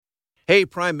Hey,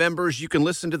 Prime members, you can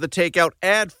listen to The Takeout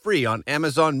ad-free on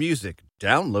Amazon Music.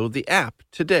 Download the app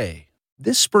today.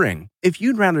 This spring, if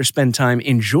you'd rather spend time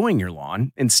enjoying your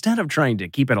lawn instead of trying to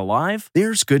keep it alive,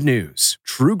 there's good news.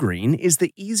 True Green is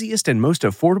the easiest and most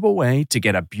affordable way to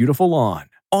get a beautiful lawn.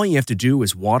 All you have to do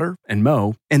is water and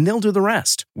mow, and they'll do the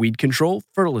rest. Weed control,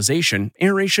 fertilization,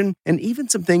 aeration, and even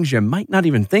some things you might not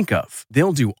even think of.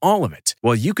 They'll do all of it,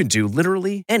 while you can do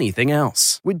literally anything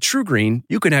else. With True Green,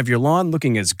 you can have your lawn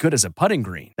looking as good as a putting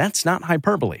green. That's not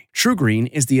hyperbole. True Green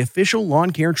is the official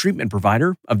lawn care treatment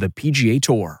provider of the PGA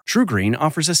Tour. True Green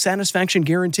offers a satisfaction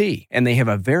guarantee, and they have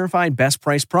a verified best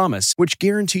price promise, which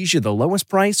guarantees you the lowest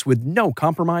price with no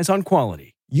compromise on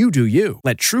quality. You do you.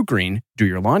 Let True Green do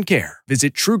your lawn care.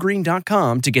 Visit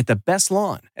TrueGreen.com to get the best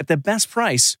lawn at the best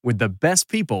price with the best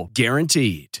people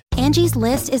guaranteed. Angie's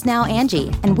List is now Angie,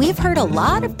 and we've heard a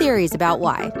lot of theories about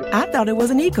why. I thought it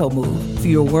was an eco move.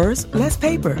 Fewer words, less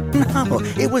paper. No,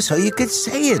 it was so you could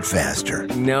say it faster.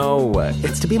 No,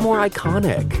 it's to be more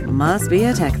iconic. Must be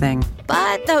a tech thing.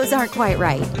 But those aren't quite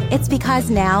right. It's because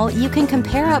now you can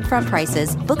compare upfront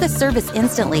prices, book a service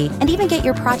instantly, and even get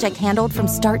your project handled from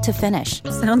start to finish.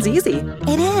 Sounds easy.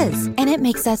 It is, and it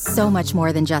makes us so much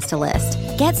more than just a list.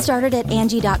 Get started at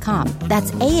Angie.com.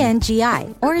 That's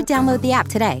ANGI, or download the app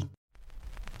today.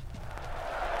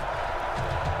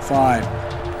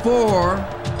 5, 4,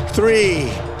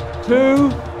 3, 2,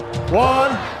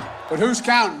 1. But who's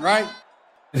counting, right?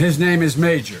 And his name is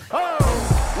Major.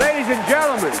 Oh, ladies and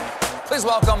gentlemen, please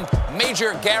welcome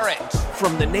Major Garrett.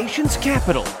 From the nation's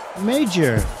capital.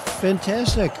 Major,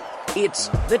 fantastic. It's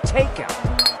The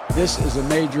Takeout. This is a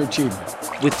major achievement.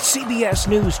 With CBS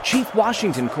News Chief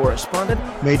Washington Correspondent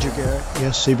Major Garrett,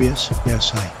 yes, CBS, yes,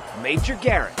 hi. Major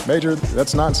Garrett. Major,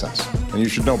 that's nonsense, and you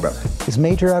should know better. Is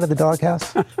Major out of the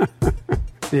doghouse?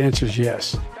 The answer is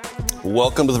yes.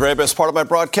 Welcome to the very best part of my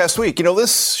broadcast week. You know,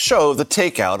 this show, The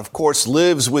Takeout, of course,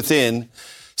 lives within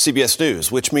CBS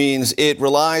News, which means it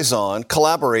relies on,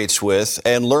 collaborates with,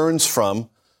 and learns from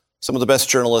some of the best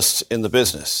journalists in the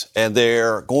business. And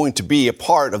they're going to be a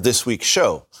part of this week's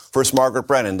show. First Margaret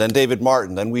Brennan, then David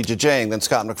Martin, then Weijia Jiang, then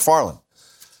Scott MacFarlane.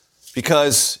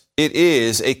 Because it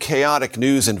is a chaotic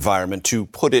news environment, to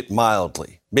put it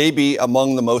mildly. Maybe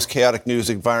among the most chaotic news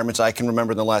environments I can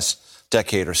remember in the last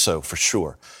decade or so, for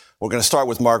sure. We're going to start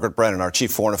with Margaret Brennan, our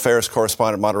chief foreign affairs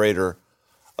correspondent, moderator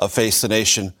of Face the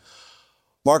Nation.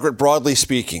 Margaret, broadly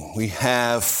speaking, we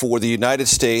have for the United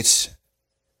States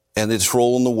and its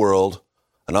role in the world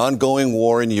an ongoing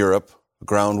war in Europe, a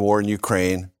ground war in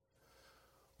Ukraine.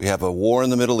 We have a war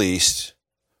in the Middle East,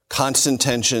 constant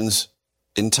tensions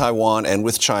in Taiwan and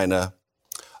with China,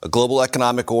 a global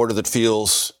economic order that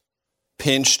feels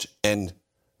pinched and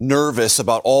nervous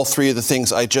about all three of the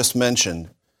things I just mentioned.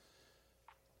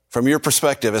 From your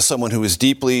perspective, as someone who is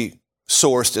deeply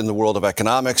sourced in the world of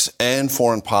economics and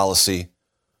foreign policy,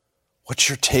 what's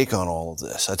your take on all of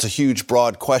this? That's a huge,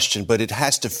 broad question, but it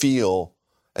has to feel,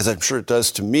 as I'm sure it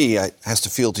does to me, it has to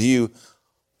feel to you,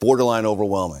 borderline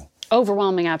overwhelming.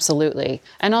 Overwhelming, absolutely.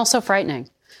 And also frightening.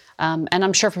 And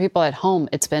I'm sure for people at home,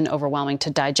 it's been overwhelming to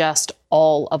digest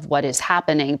all of what is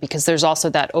happening, because there's also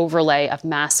that overlay of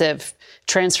massive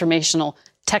transformational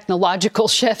technological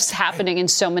shifts happening in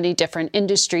so many different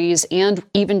industries, and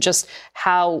even just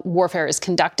how warfare is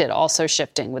conducted also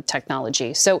shifting with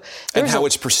technology. So, and how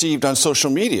it's perceived on social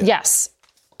media. Yes.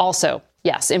 Also,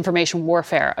 yes, information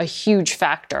warfare, a huge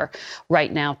factor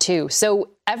right now, too. So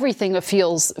everything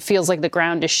feels like the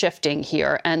ground is shifting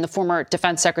here. And the former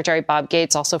Defense Secretary, Bob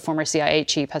Gates, also former CIA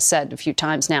chief, has said a few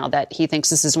times now that he thinks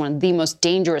this is one of the most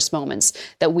dangerous moments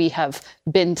that we have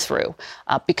been through.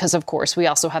 Because, of course, we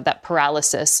also have that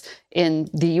paralysis in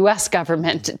the U.S.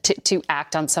 government to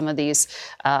act on some of these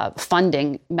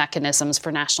funding mechanisms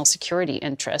for national security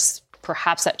interests.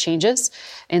 Perhaps that changes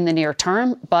in the near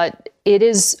term, but it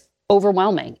is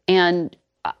overwhelming, and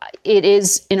it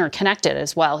is interconnected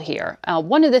as well here.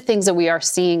 One of the things that we are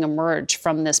seeing emerge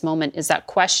from this moment is that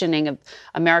questioning of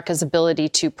America's ability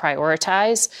to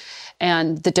prioritize,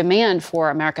 and the demand for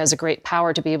America as a great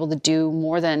power to be able to do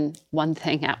more than one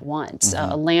thing at once.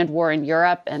 A land war in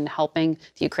Europe and helping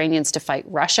the Ukrainians to fight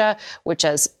Russia, which,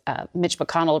 as Mitch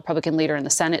McConnell, Republican leader in the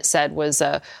Senate, said was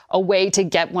a way to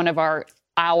get one of our,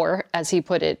 as he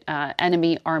put it,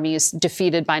 enemy armies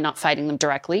defeated by not fighting them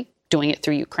directly, doing it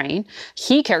through Ukraine.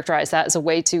 He characterized that as a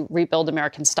way to rebuild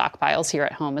American stockpiles here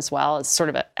at home as well, as sort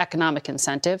of an economic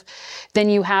incentive. Then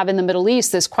you have in the Middle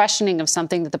East this questioning of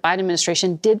something that the Biden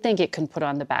administration did think it could put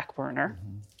on the back burner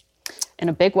in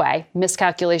a big way.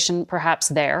 Miscalculation perhaps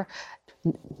there.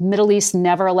 Middle East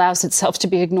never allows itself to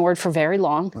be ignored for very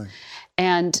long. Right.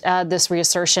 And this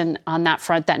reassertion on that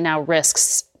front that now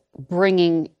risks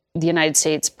bringing the United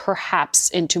States perhaps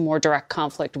into more direct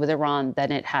conflict with Iran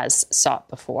than it has sought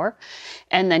before.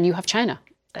 And then you have China.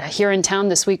 Here in town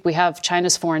this week, we have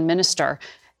China's foreign minister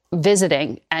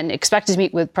visiting and expected to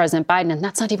meet with President Biden. And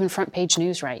that's not even front page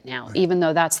news right now, even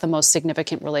though that's the most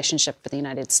significant relationship for the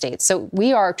United States. So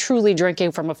we are truly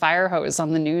drinking from a fire hose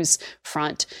on the news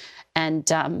front.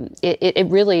 And it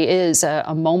really is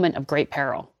a moment of great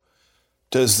peril.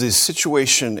 Does the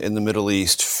situation in the Middle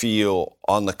East feel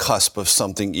on the cusp of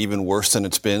something even worse than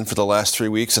it's been for the last 3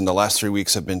 weeks? And the last 3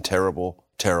 weeks have been terrible,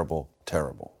 terrible,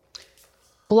 terrible.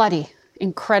 Bloody,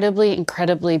 incredibly,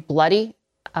 incredibly bloody.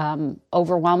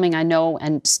 Overwhelming, I know,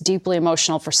 and deeply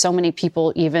emotional for so many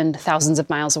people, even thousands of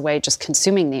miles away, just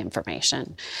consuming the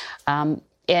information. And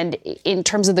in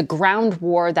terms of the ground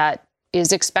war that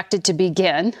is expected to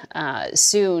begin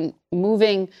soon,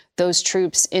 moving those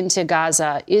troops into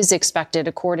Gaza is expected,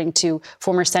 according to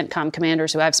former CENTCOM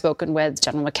commanders who I've spoken with.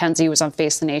 General McKenzie was on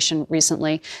Face the Nation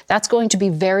recently. That's going to be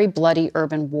very bloody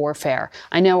urban warfare.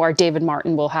 I know our David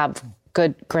Martin will have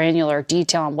good granular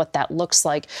detail on what that looks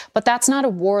like. But that's not a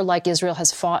war like Israel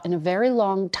has fought in a very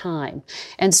long time.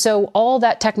 And so all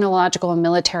that technological and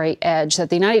military edge that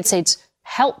the United States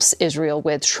helps Israel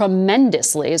with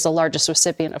tremendously as the largest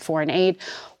recipient of foreign aid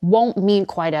won't mean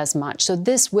quite as much. So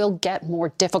this will get more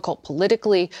difficult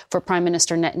politically for Prime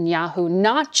Minister Netanyahu,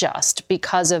 not just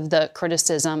because of the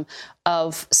criticism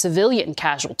of civilian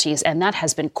casualties, and that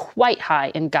has been quite high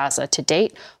in Gaza to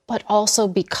date, but also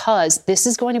because this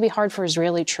is going to be hard for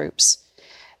Israeli troops.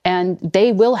 And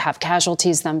they will have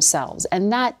casualties themselves.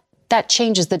 And that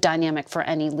changes the dynamic for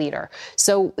any leader.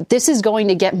 So this is going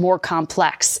to get more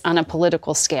complex on a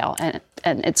political scale.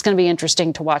 And it's going to be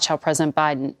interesting to watch how President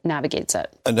Biden navigates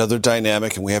it. Another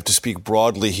dynamic, and we have to speak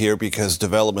broadly here because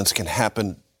developments can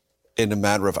happen in a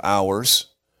matter of hours.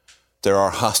 There are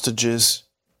hostages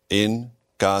in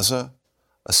Gaza,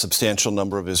 a substantial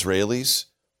number of Israelis,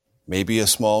 maybe a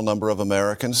small number of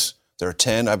Americans. There are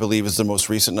 10, I believe, is the most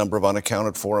recent number of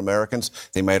unaccounted for Americans.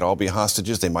 They might all be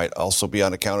hostages. They might also be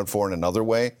unaccounted for in another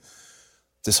way.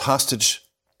 This hostage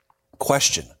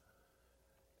question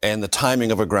and the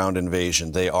timing of a ground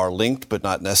invasion, they are linked, but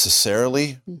not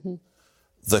necessarily. Mm-hmm.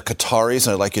 The Qataris,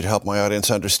 and I'd like you to help my audience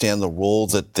understand the role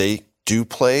that they do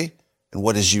play and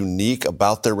what is unique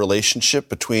about their relationship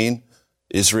between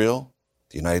Israel,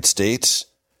 the United States,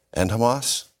 and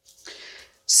Hamas.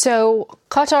 So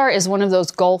Qatar is one of those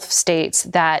Gulf states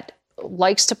that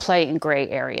likes to play in gray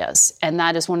areas, and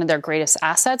that is one of their greatest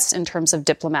assets in terms of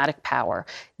diplomatic power.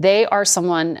 They are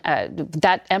someone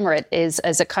that emirate is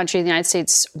as a country the United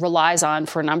States relies on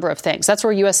for a number of things. That's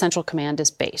where U.S. Central Command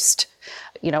is based.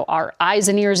 You know, our eyes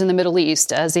and ears in the Middle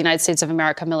East, as the United States of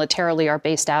America militarily, are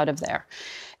based out of there.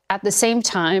 At the same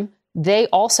time, they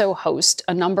also host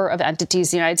a number of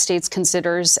entities the United States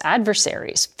considers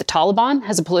adversaries. The Taliban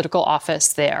has a political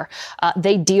office there.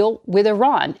 They deal with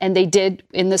Iran, and they did,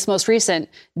 in this most recent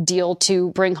deal,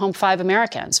 to bring home 5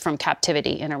 Americans from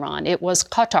captivity in Iran. It was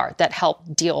Qatar that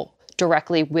helped deal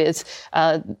directly with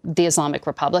the Islamic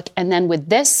Republic. And then with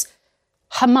this,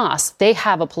 Hamas, they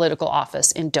have a political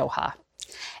office in Doha,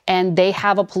 and they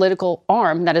have a political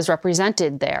arm that is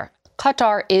represented there.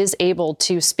 Qatar is able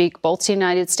to speak both to the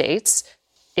United States,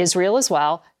 Israel as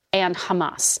well, and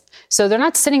Hamas. So they're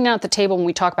not sitting down at the table when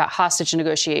we talk about hostage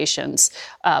negotiations,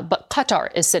 but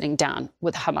Qatar is sitting down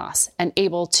with Hamas and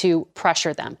able to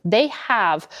pressure them. They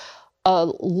have a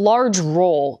large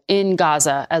role in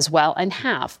Gaza as well, and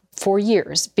have for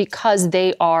years, because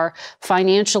they are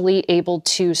financially able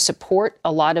to support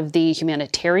a lot of the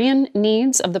humanitarian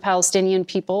needs of the Palestinian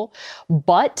people,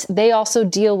 but they also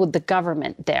deal with the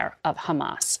government there of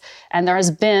Hamas. And there has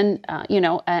been,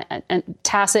 a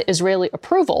tacit Israeli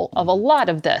approval of a lot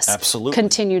of this. Absolutely.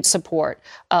 Continued support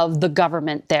of the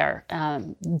government there,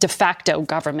 de facto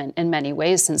government in many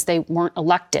ways, since they weren't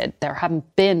elected. There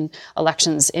haven't been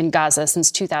elections in Gaza since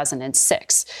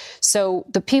 2006. So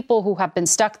the people who have been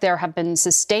stuck there have been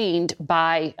sustained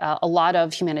by a lot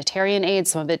of humanitarian aid,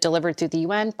 some of it delivered through the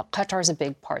UN, but Qatar is a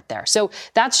big part there. So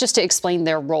that's just to explain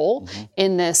their role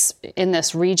in this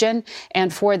region.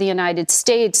 And for the United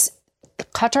States,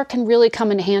 Qatar can really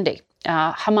come in handy.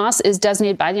 Hamas is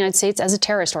designated by the United States as a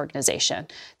terrorist organization.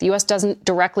 The U.S. doesn't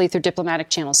directly through diplomatic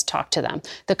channels talk to them.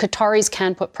 The Qataris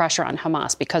can put pressure on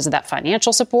Hamas because of that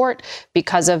financial support,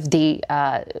 because of the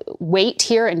weight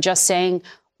here, and just saying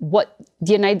what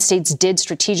the United States did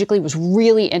strategically was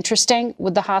really interesting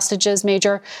with the hostages,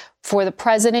 Major. For the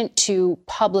president to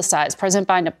publicize, President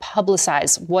Biden to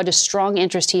publicize what a strong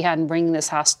interest he had in bringing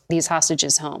these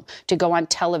hostages home, to go on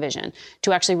television,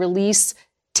 to actually release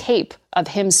tape of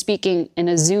him speaking in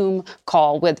a Zoom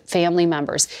call with family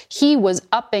members. He was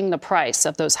upping the price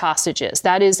of those hostages.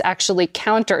 That is actually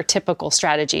counter-typical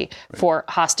strategy for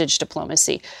hostage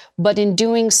diplomacy. But in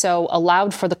doing so,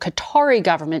 allowed for the Qatari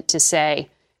government to say,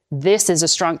 this is a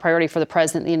strong priority for the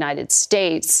president of the United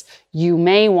States. You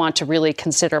may want to really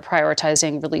consider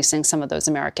prioritizing releasing some of those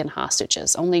American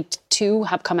hostages. Only 2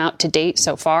 have come out to date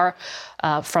so far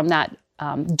from that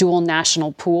dual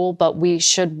national pool, but we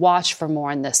should watch for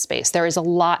more in this space. There is a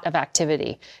lot of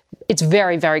activity. It's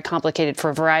very, very complicated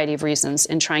for a variety of reasons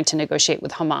in trying to negotiate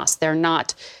with Hamas. They're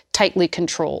not tightly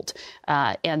controlled,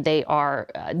 and they are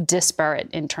disparate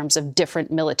in terms of different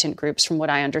militant groups, from what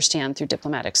I understand through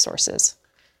diplomatic sources.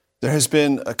 There has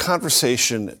been a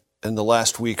conversation in the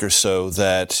last week or so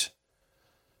that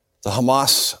the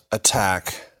Hamas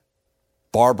attack,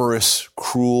 barbarous,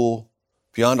 cruel,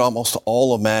 beyond almost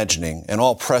all imagining and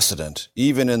all precedent,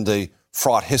 even in the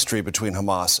fraught history between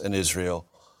Hamas and Israel,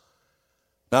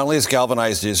 not only has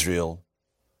galvanized Israel,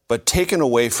 but taken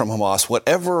away from Hamas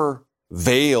whatever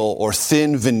veil or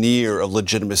thin veneer of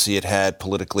legitimacy it had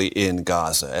politically in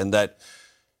Gaza, and that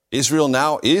Israel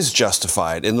now is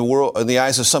justified in the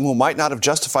eyes of some who might not have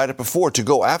justified it before to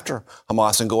go after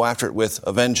Hamas and go after it with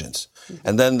a vengeance.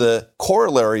 And then the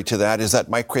corollary to that is that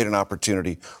might create an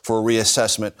opportunity for a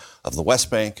reassessment of the West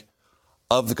Bank,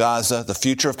 of Gaza, the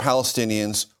future of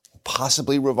Palestinians,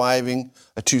 possibly reviving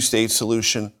a 2-state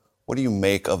solution. What do you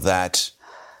make of that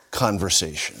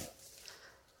conversation?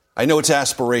 I know it's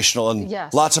aspirational,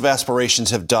 and lots of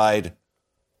aspirations have died,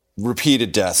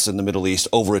 repeated deaths in the Middle East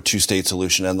over a 2-state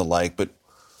solution and the like, but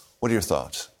what are your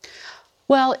thoughts?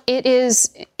 Well, it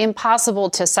is impossible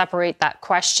to separate that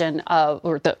question of,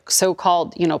 or the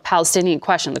so-called, Palestinian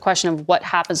question, the question of what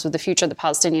happens with the future of the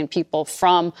Palestinian people,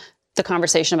 from the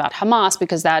conversation about Hamas,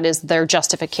 because that is their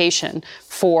justification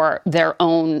for their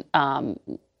own,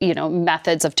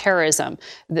 methods of terrorism.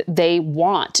 They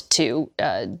want to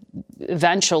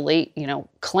eventually,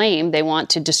 claim they want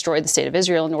to destroy the state of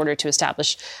Israel in order to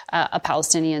establish a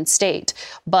Palestinian state.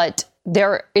 But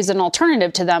there is an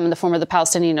alternative to them in the form of the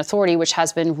Palestinian Authority, which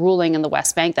has been ruling in the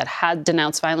West Bank, that had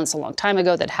denounced violence a long time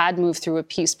ago, that had moved through a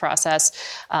peace process,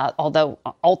 although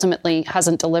ultimately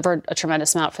hasn't delivered a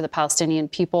tremendous amount for the Palestinian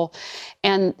people.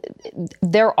 And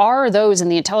there are those in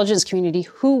the intelligence community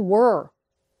who were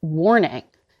warning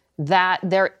that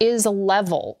there is a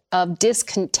level of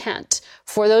discontent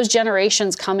for those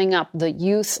generations coming up, the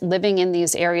youth living in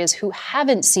these areas who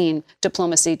haven't seen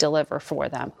diplomacy deliver for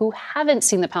them, who haven't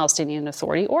seen the Palestinian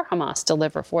Authority or Hamas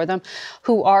deliver for them,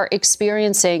 who are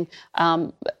experiencing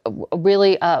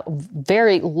really a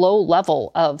very low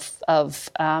level of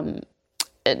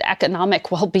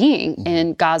economic well-being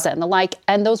in Gaza and the like,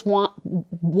 and those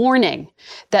warning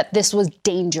that this was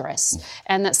dangerous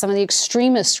and that some of the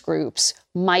extremist groups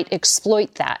might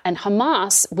exploit that. And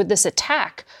Hamas, with this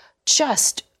attack,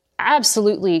 just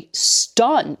absolutely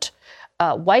stunned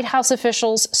White House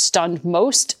officials, stunned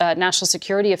most national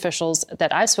security officials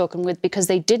that I've spoken with, because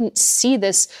they didn't see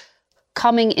this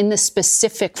coming in the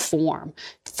specific form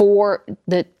for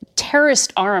the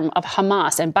terrorist arm of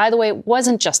Hamas. And by the way, it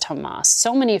wasn't just Hamas.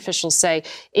 So many officials say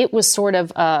it was sort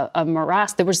of a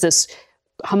morass. There was this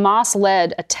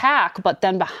Hamas-led attack, but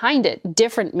then behind it,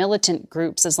 different militant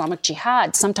groups, Islamic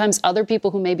Jihad, sometimes other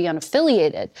people who may be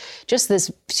unaffiliated, just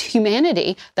this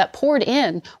humanity that poured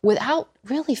in without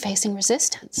really facing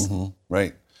resistance.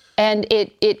 Right. And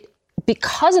it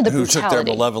because of the who brutality. Took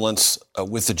their malevolence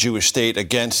with the Jewish state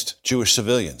against Jewish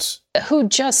civilians. Who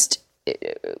just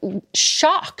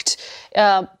shocked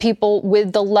people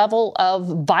with the level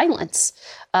of violence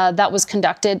that was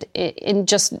conducted in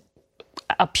just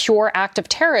a pure act of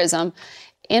terrorism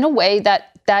in a way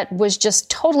that was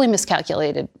just totally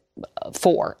miscalculated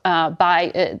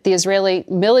by the Israeli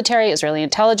military, Israeli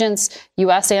intelligence.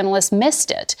 U.S. analysts missed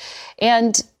it.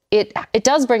 And it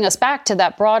does bring us back to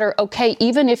that broader, okay,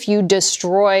 even if you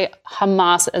destroy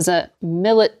Hamas as a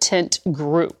militant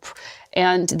group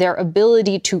and their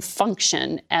ability to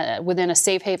function within a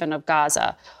safe haven of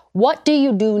Gaza, what do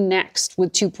you do next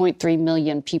with 2.3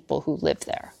 million people who live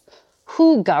there?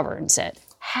 Who governs it?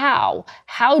 How?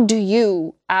 How do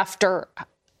you, after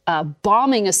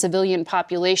bombing a civilian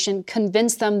population,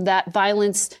 convince them that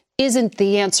violence isn't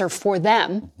the answer for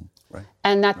them?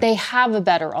 And that they have a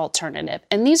better alternative.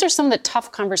 And these are some of the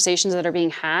tough conversations that are being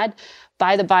had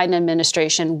by the Biden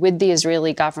administration with the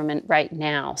Israeli government right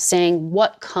now, saying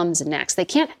what comes next. They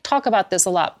can't talk about this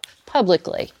a lot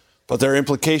publicly. But there are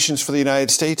implications for the United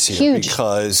States here. Huge.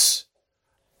 Because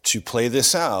to play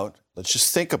this out, let's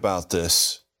just think about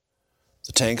this.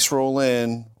 The tanks roll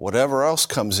in, whatever else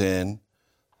comes in,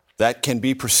 that can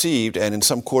be perceived, and in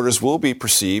some quarters will be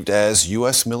perceived, as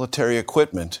U.S. military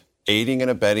equipment aiding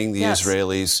and abetting the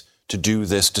Israelis to do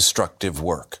this destructive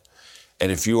work.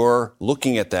 And if you're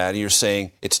looking at that and you're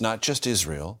saying it's not just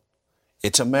Israel,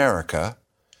 it's America,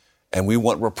 and we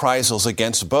want reprisals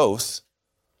against both,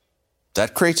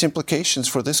 that creates implications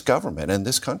for this government and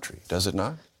this country, does it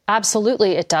not?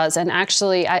 Absolutely, it does. And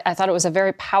actually, I thought it was a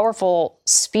very powerful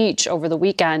speech over the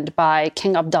weekend by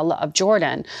King Abdullah of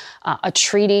Jordan.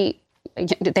 They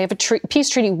have a peace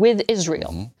treaty with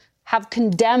Israel, have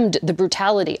condemned the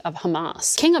brutality of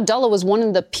Hamas. King Abdullah was one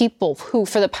of the people who,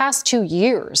 for the past 2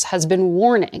 years, has been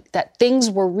warning that things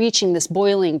were reaching this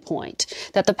boiling point,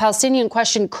 that the Palestinian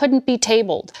question couldn't be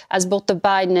tabled, as both the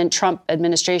Biden and Trump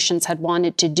administrations had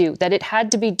wanted to do, that it had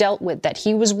to be dealt with, that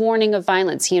he was warning of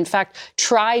violence. He, in fact,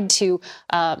 tried to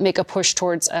make a push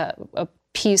towards a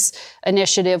peace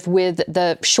initiative with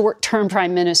the short-term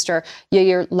Prime Minister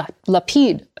Yair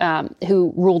Lapid,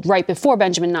 who ruled right before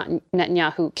Benjamin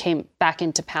Netanyahu came back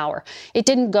into power. It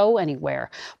didn't go anywhere.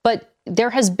 But there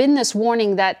has been this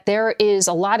warning that there is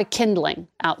a lot of kindling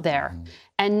out there.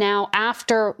 And now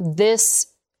after this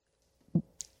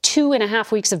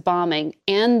 2.5 weeks of bombing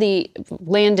and the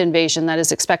land invasion that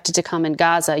is expected to come in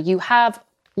Gaza, you have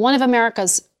one of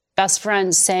America's best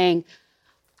friends saying,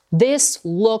 this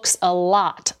looks a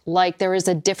lot like there is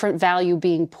a different value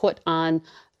being put on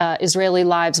Israeli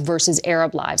lives versus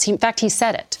Arab lives. In fact, he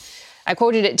said it. I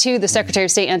quoted it to the Secretary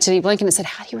of State, Antony Blinken, and said,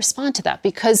 how do you respond to that?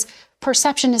 Because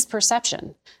perception is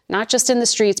perception, not just in the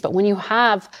streets, but when you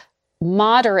have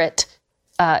moderate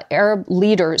Arab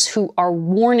leaders who are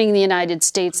warning the United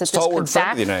States that this could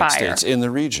backfire the United States in the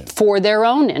region for their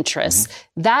own interests.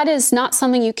 That is not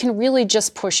something you can really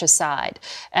just push aside.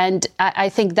 And I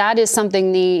think that is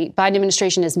something the Biden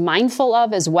administration is mindful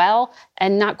of as well,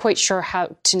 and not quite sure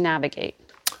how to navigate.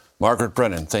 Margaret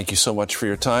Brennan, thank you so much for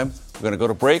your time. We're going to go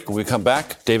to break. When we come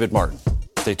back, David Martin.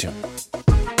 Stay tuned.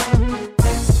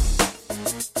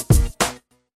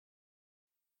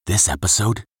 This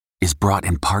episode is brought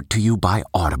in part to you by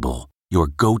Audible, your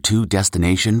go-to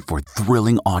destination for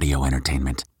thrilling audio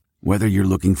entertainment. Whether you're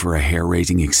looking for a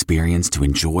hair-raising experience to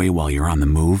enjoy while you're on the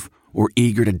move or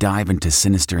eager to dive into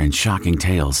sinister and shocking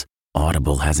tales,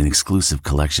 Audible has an exclusive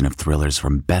collection of thrillers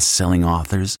from best-selling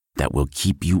authors that will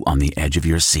keep you on the edge of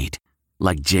your seat.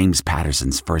 Like James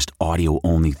Patterson's first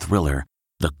audio-only thriller,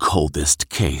 The Coldest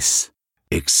Case.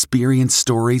 Experience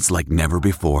stories like never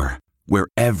before, where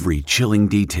every chilling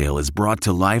detail is brought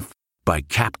to life by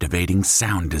captivating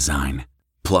sound design.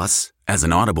 Plus, as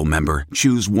an Audible member,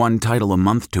 choose one title a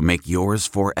month to make yours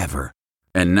forever.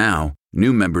 And now,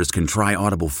 new members can try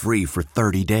Audible free for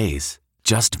 30 days.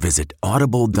 Just visit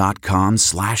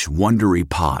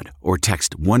audible.com/WonderyPod or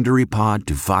text WonderyPod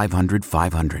to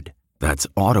 500-500. That's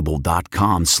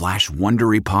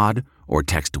audible.com/WonderyPod or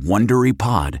text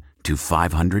WonderyPod to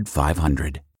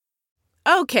 500-500.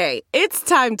 Okay, it's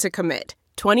time to commit.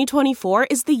 2024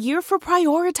 is the year for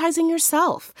prioritizing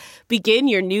yourself. Begin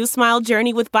your new smile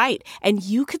journey with Byte, and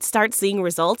you could start seeing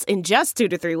results in just 2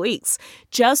 to 3 weeks.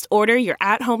 Just order your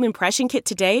at-home impression kit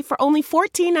today for only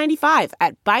 $14.95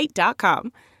 at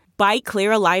Byte.com. Byte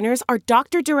Clear aligners are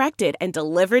doctor-directed and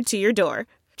delivered to your door.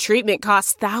 Treatment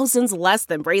costs thousands less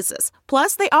than braces.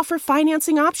 Plus, they offer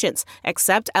financing options,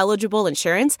 accept eligible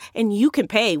insurance, and you can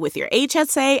pay with your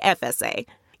HSA FSA.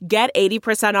 Get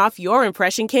 80% off your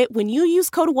impression kit when you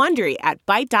use code WONDERY at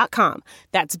Byte.com.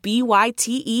 That's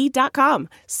BYTE.com.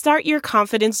 Start your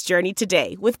confidence journey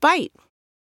today with Byte.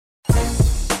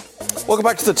 Welcome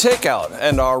back to The Takeout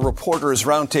and our Reporters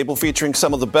Roundtable featuring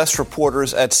some of the best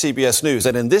reporters at CBS News.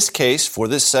 And in this case, for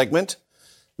this segment,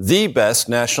 the best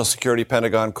national security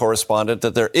Pentagon correspondent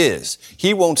that there is.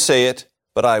 He won't say it,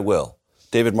 but I will.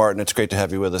 David Martin, it's great to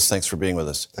have you with us. Thanks for being with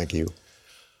us. Thank you.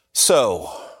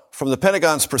 So, from the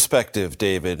Pentagon's perspective,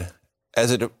 David,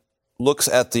 as it looks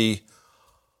at the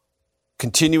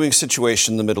continuing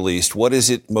situation in the Middle East, what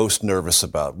is it most nervous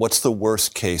about? What's the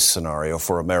worst case scenario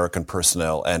for American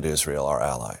personnel and Israel, our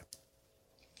ally?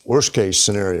 Worst case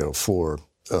scenario for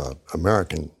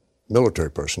American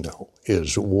military personnel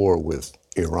is war with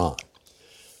Iran.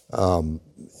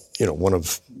 One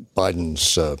of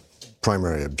Biden's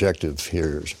primary objective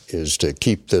here is to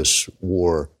keep this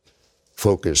war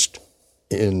focused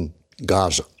in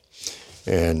Gaza.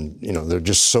 And, there are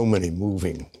just so many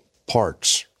moving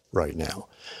parts right now.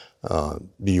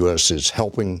 The U.S. is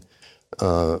helping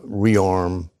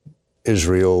rearm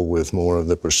Israel with more of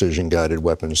the precision-guided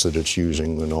weapons that it's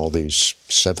using in all these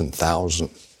 7,000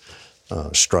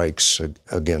 strikes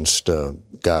against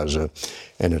Gaza.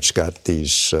 And it's got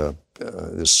these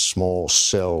this small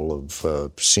cell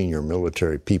of senior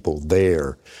military people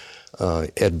there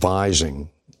advising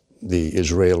the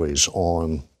Israelis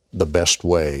on the best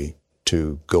way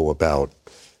to go about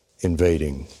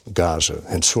invading Gaza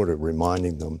and sort of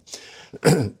reminding them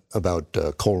about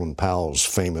Colin Powell's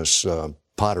famous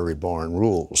Pottery Barn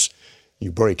rules.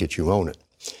 You break it, you own it.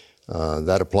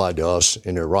 That applied to us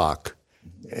in Iraq,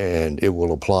 and it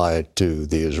will apply to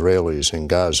the Israelis in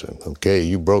Gaza. Okay,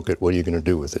 you broke it. What are you going to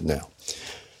do with it now?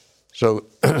 So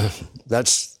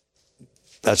that's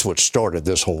what started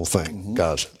this whole thing,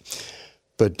 Gaza.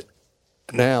 But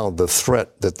now the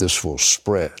threat that this will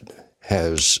spread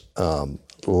has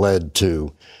led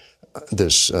to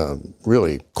this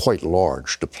really quite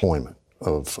large deployment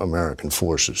of American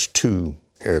forces, 2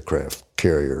 aircraft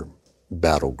carrier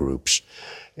battle groups,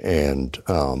 and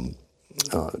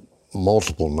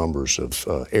multiple numbers of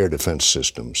air defense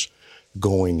systems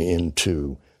going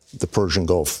into the Persian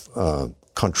Gulf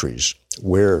countries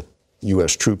where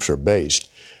U.S. troops are based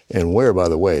and where, by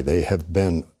the way, they have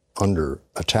been under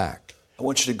attack. I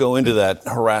want you to go into that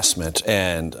harassment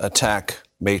and attack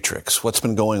matrix. What's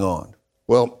been going on?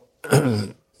 Well,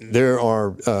 there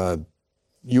are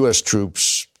U.S.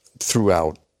 troops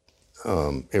throughout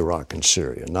Iraq and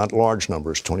Syria. Not large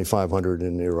numbers, 2,500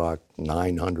 in Iraq,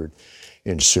 900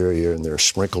 in Syria, and they're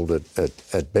sprinkled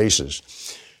at bases.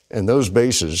 And those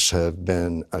bases have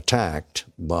been attacked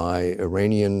by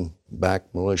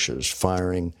Iranian-backed militias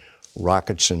firing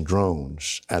rockets and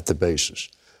drones at the bases.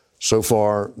 So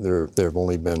far, there have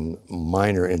only been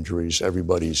minor injuries.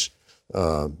 Everybody's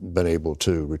been able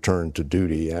to return to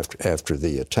duty after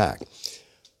the attack.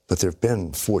 But there have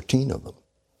been 14 of them.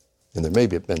 And there may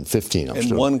have been 15 of them.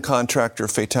 And one contractor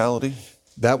fatality?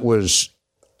 That was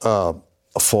a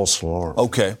false alarm.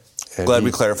 Okay. Glad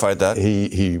we clarified that.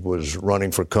 He was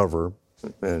running for cover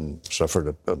and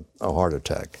suffered a heart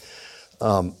attack.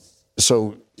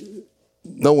 So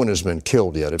no one has been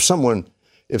killed yet. If someone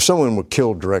were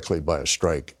killed directly by a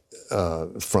strike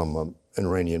from an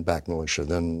Iranian-backed militia,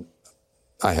 then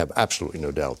I have absolutely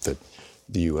no doubt that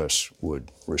the U.S.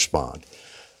 would respond.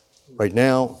 Right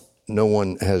now, no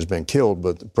one has been killed,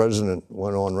 but the president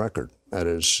went on record at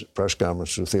his press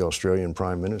conference with the Australian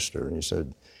Prime Minister, and he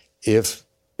said, if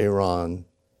Iran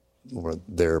or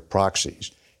their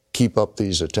proxies keep up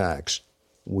these attacks,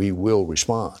 we will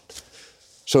respond.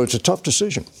 So it's a tough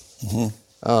decision.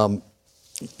 Mm-hmm.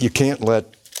 You can't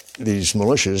let these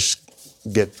militias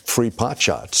get free pot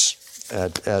shots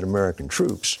at American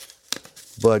troops,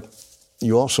 but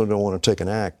you also don't want to take an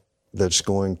act that's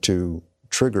going to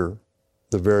trigger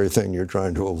the very thing you're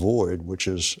trying to avoid, which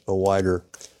is a wider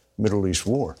Middle East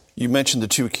war. You mentioned the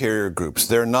 2 carrier groups.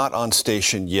 They're not on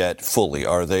station yet fully,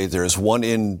 are they? There's one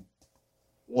en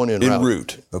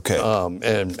route. Okay.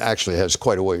 And actually has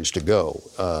quite a ways to go.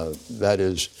 That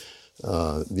is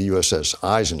the USS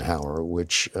Eisenhower,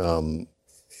 which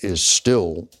is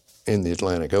still in the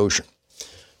Atlantic Ocean.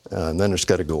 And then it's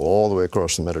got to go all the way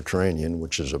across the Mediterranean,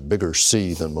 which is a bigger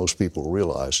sea than most people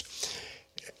realize.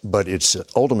 But its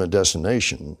ultimate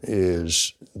destination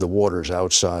is the waters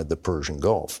outside the Persian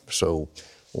Gulf. So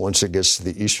once it gets to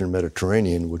the eastern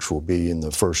Mediterranean, which will be in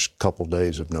the first couple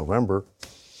days of November,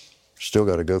 still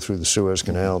got to go through the Suez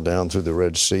Canal, down through the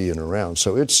Red Sea and around.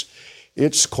 So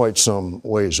it's quite some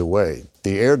ways away.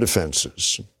 The air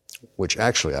defenses, which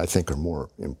actually I think are more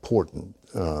important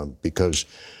because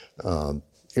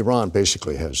Iran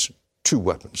basically has 2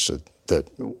 weapons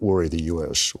that worry the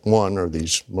U.S. One are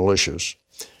these militias,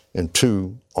 and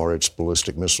 2 are its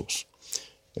ballistic missiles.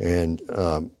 And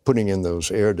putting in those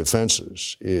air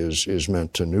defenses is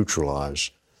meant to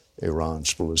neutralize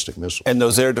Iran's ballistic missiles. And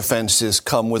those air defenses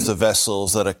come with the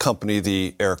vessels that accompany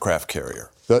the aircraft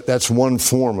carrier? That's one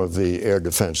form of the air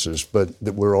defenses, but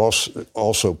we're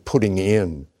also putting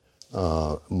in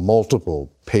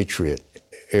multiple Patriot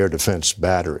air defense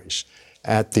batteries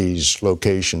at these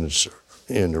locations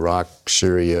in Iraq,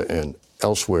 Syria, and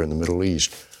elsewhere in the Middle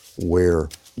East where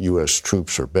U.S.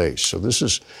 troops are based. So this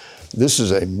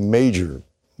is a major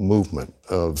movement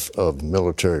of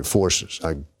military forces.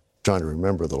 I'm trying to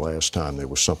remember the last time there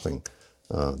was something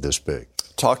this big.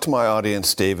 Talk to my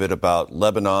audience, David, about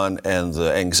Lebanon and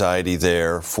the anxiety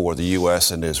there for the U.S.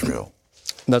 and Israel.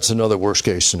 That's another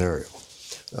worst-case scenario.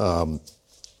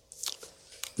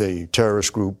 The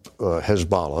terrorist group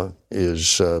Hezbollah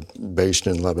is based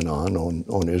in Lebanon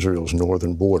on Israel's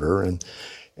northern border,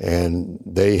 and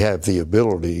they have the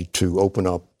ability to open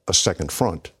up a second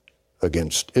front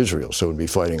against Israel. So it would be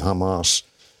fighting Hamas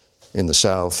in the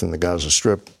south, in the Gaza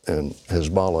Strip, and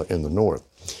Hezbollah in the north.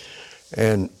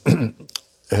 And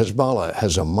Hezbollah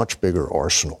has a much bigger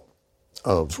arsenal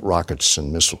of rockets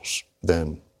and missiles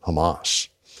than Hamas.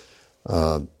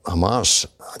 Hamas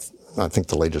I think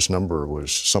the latest number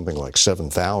was something like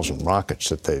 7,000 rockets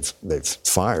that they've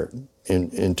fired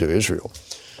into Israel.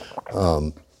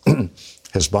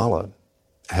 Hezbollah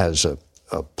has a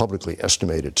publicly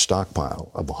estimated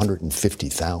stockpile of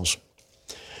 150,000.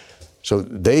 So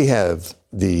they have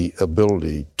the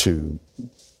ability to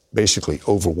basically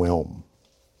overwhelm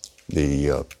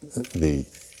the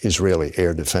Israeli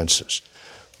air defenses.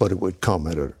 But it would come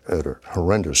at a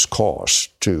horrendous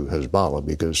cost to Hezbollah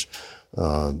because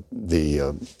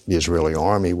the Israeli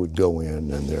army would go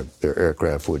in and their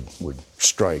aircraft would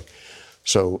strike.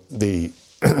 So the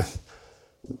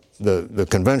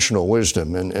conventional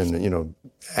wisdom, and you know,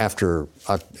 after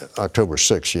October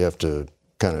 6th, you have to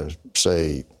kind of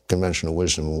say conventional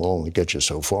wisdom will only get you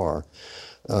so far.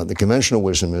 The conventional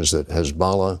wisdom is that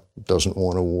Hezbollah doesn't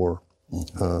want a war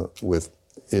with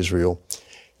Israel,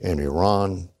 and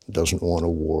Iran doesn't want a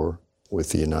war with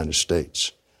the United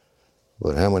States.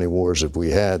 But how many wars have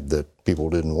we had that people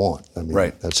didn't want? I mean,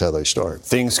 right. That's how they start.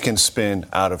 Things can spin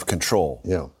out of control.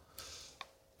 Yeah.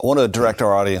 I want to direct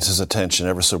our audience's attention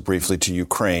ever so briefly to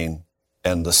Ukraine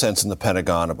and the sense in the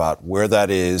Pentagon about where that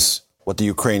is, what the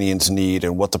Ukrainians need,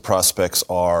 and what the prospects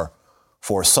are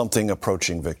for something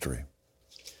approaching victory.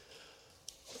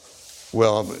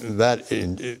 Well,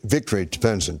 victory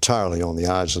depends entirely on the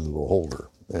eyes of the beholder,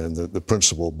 and the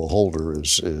principal beholder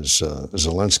is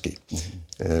Zelensky,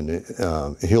 and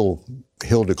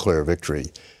he'll declare victory,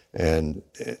 and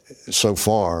so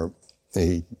far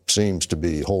he seems to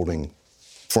be holding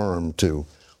firm to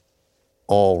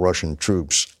all Russian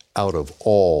troops out of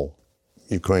all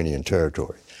Ukrainian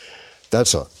territory.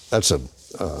 That's a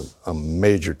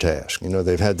major task. You know,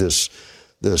 they've had this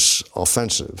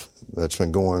offensive that's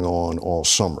been going on all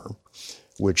summer,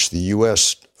 which the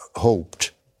U.S.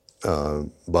 hoped,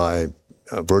 by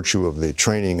virtue of the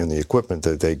training and the equipment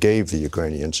that they gave the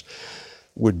Ukrainians,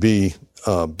 would be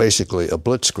basically a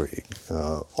blitzkrieg,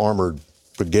 armored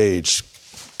brigades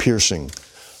piercing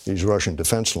these Russian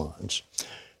defense lines.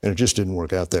 And it just didn't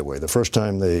work out that way. The first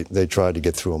time they tried to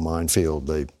get through a minefield,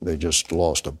 they just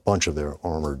lost a bunch of their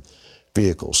armored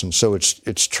vehicles. And so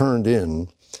it's turned in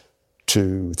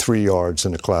to 3 yards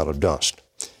in a cloud of dust.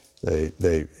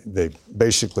 They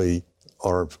basically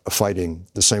are fighting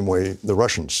the same way the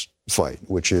Russians fight,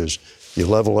 which is you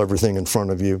level everything in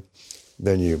front of you,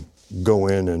 then you go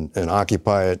in and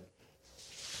occupy it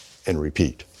and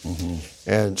repeat. Mm-hmm.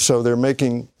 And so they're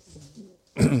making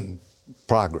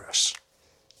progress.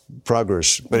 But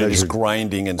it is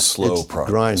grinding and slow progress.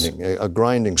 Grinding. A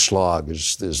grinding slog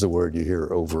is the word you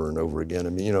hear over and over again. I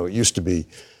mean, you know, it used to be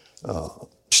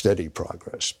steady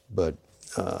progress, but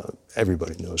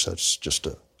everybody knows that's just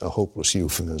a hopeless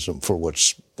euphemism for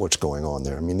what's going on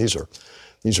there. I mean, these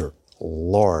are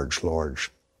large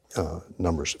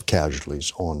numbers of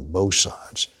casualties on both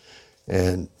sides,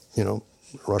 and you know,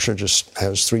 Russia just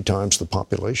has 3 times the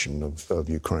population of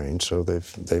Ukraine, so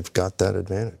they've got that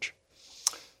advantage.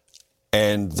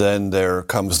 And then there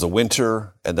comes the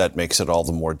winter, and that makes it all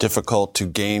the more difficult to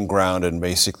gain ground, and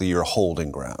basically you're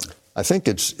holding ground. I think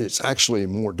it's actually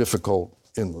more difficult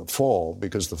in the fall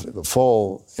because the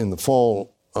fall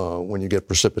when you get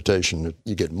precipitation,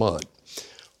 you get mud.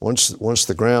 Once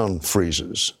the ground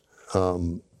freezes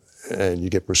and you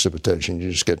get precipitation,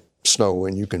 you just get snow,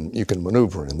 and you can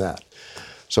maneuver in that.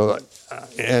 So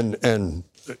and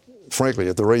frankly,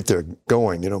 at the rate they're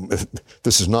going, you know,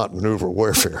 this is not maneuver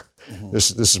warfare. Mm-hmm.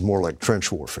 This is more like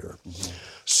trench warfare. Mm-hmm.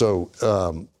 So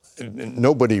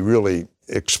nobody really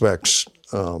expects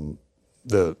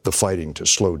the fighting to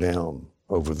slow down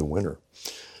over the winter.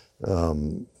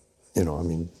 You know, I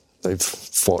mean, they've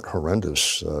fought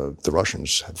horrendous. The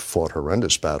Russians have fought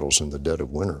horrendous battles in the dead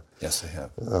of winter. Yes, they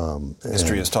have.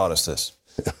 History has taught us this.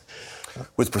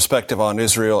 With perspective on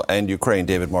Israel and Ukraine,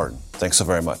 David Martin, thanks so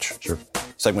very much. Sure.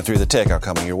 Segment 3 of The Takeout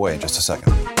coming your way in just a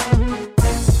second.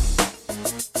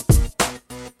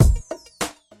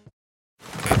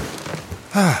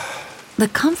 The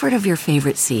comfort of your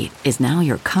favorite seat is now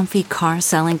your comfy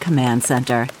car-selling command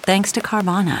center, thanks to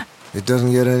Carvana. It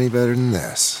doesn't get any better than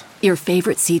this. Your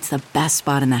favorite seat's the best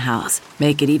spot in the house.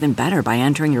 Make it even better by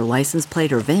entering your license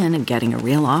plate or VIN and getting a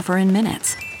real offer in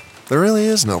minutes. There really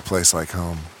is no place like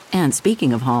home. And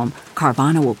speaking of home,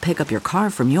 Carvana will pick up your car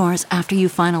from yours after you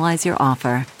finalize your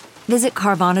offer. Visit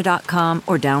Carvana.com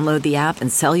or download the app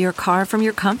and sell your car from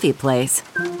your comfy place.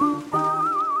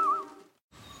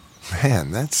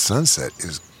 Man, that sunset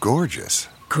is gorgeous.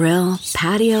 Grill,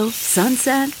 patio,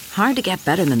 sunset. Hard to get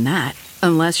better than that.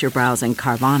 Unless you're browsing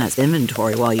Carvana's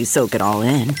inventory while you soak it all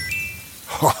in.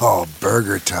 Oh,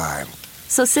 burger time.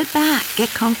 So sit back, get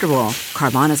comfortable.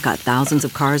 Carvana's got thousands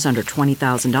of cars under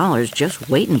 $20,000 just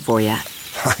waiting for you.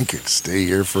 I could stay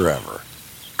here forever.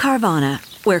 Carvana,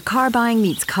 where car buying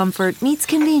meets comfort meets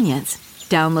convenience.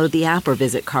 Download the app or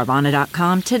visit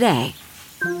Carvana.com today.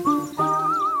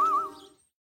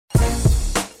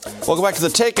 Welcome back to The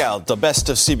Takeout. The best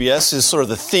of CBS is sort of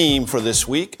the theme for this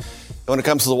week. When it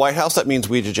comes to the White House, that means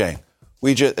Weijia Jiang.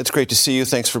 Weijia, it's great to see you.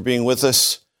 Thanks for being with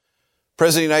us.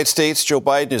 President of the United States, Joe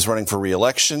Biden, is running for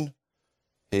re-election.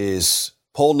 His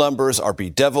poll numbers are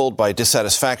bedeviled by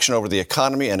dissatisfaction over the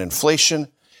economy and inflation.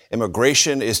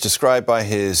 Immigration is described by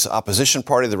his opposition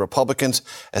party, the Republicans,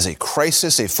 as a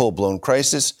crisis, a full-blown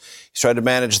crisis. He's trying to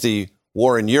manage the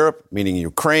war in Europe, meaning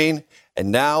Ukraine,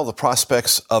 and now the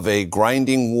prospects of a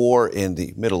grinding war in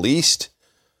the Middle East.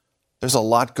 There's a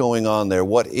lot going on there.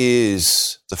 What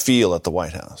is the feel at the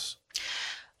White House?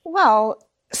 Well,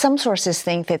 some sources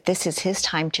think that this is his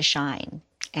time to shine.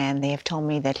 And they have told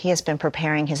me that he has been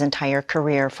preparing his entire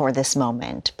career for this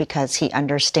moment because he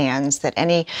understands that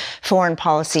any foreign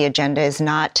policy agenda is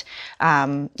not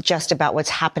just about what's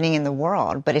happening in the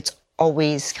world, but it's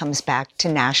always comes back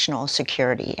to national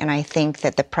security. And I think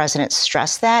that the president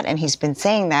stressed that, and he's been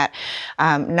saying that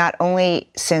not only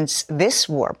since this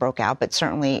war broke out, but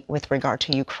certainly with regard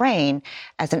to Ukraine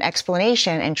as an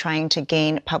explanation and trying to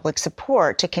gain public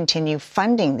support to continue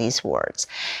funding these wars.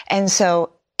 And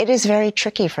so it is very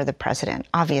tricky for the president,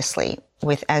 obviously,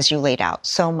 with, as you laid out,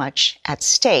 so much at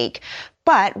stake.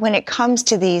 But when it comes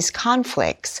to these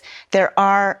conflicts, there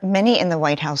are many in the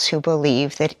White House who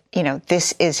believe that,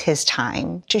 this is his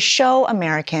time to show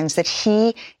Americans that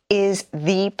he is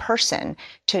the person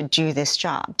to do this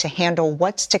job, to handle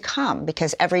what's to come,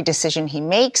 because every decision he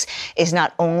makes is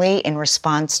not only in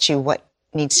response to what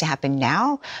needs to happen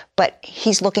now, but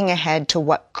he's looking ahead to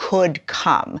what could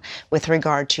come with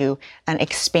regard to an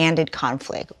expanded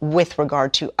conflict, with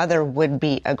regard to other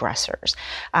would-be aggressors.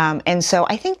 And so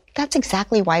I think that's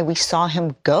exactly why we saw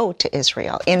him go to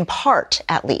Israel, in part,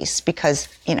 at least, because,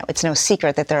 it's no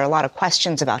secret that there are a lot of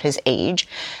questions about his age,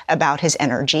 about his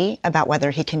energy, about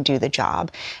whether he can do the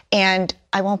job. And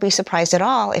I won't be surprised at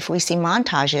all if we see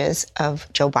montages of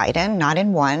Joe Biden, not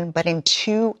in one, but in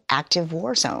two active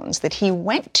war zones that he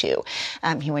went to.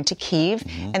 He went to Kyiv,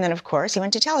 and then, of course, he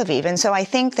went to Tel Aviv. And so I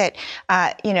think that,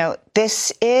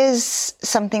 this is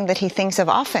something that he thinks of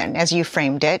often, as you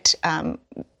framed it,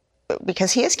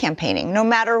 because he is campaigning. No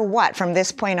matter what, from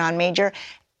this point on, Major,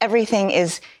 everything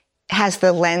has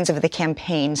the lens of the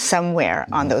campaign somewhere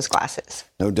on those glasses.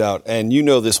 No doubt. And you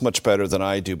know this much better than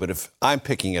I do, but if I'm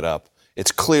picking it up,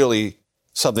 it's clearly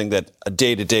something that a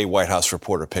day-to-day White House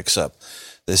reporter picks up.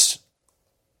 This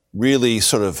really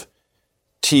sort of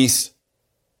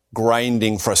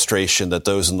teeth-grinding frustration that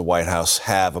those in the White House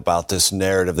have about this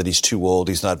narrative that he's too old,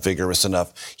 he's not vigorous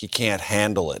enough, he can't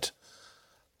handle it.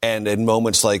 And in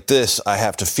moments like this, I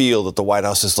have to feel that the White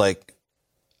House is like,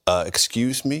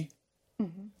 excuse me?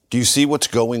 Mm-hmm. Do you see what's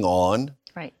going on?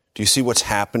 Right. Do you see what's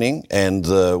happening and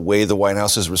the way the White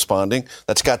House is responding?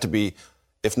 That's got to be,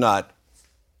 if not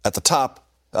at the top,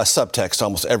 a subtext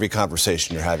almost every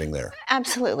conversation you're having there.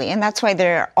 Absolutely. And that's why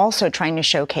they're also trying to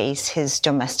showcase his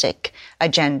domestic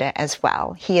agenda as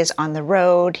well. He is on the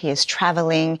road. He is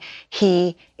traveling.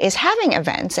 He is having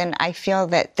events. And I feel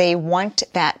that they want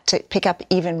that to pick up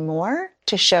even more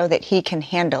to show that he can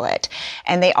handle it.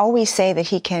 And they always say that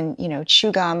he can,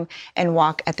 chew gum and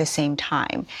walk at the same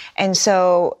time. And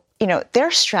so, their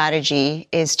strategy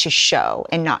is to show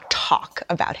and not talk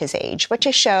about his age, but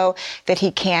to show that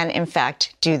he can, in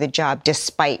fact, do the job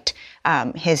despite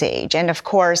his age. And of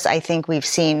course, I think we've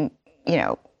seen,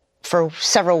 for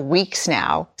several weeks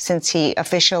now, since he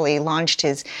officially launched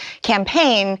his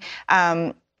campaign,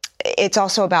 it's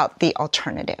also about the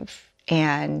alternative.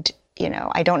 And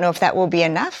I don't know if that will be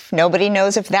enough. Nobody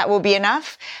knows if that will be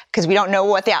enough because we don't know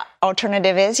what the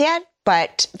alternative is yet.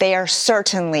 But they are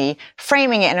certainly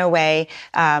framing it in a way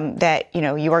that,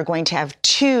 you are going to have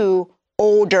two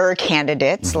older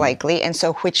candidates likely. And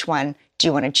so which one do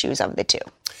you want to choose of the two?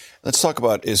 Let's talk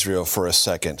about Israel for a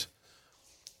second.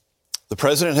 The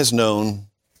president has known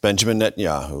Benjamin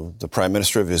Netanyahu, the prime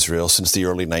minister of Israel, since the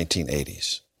early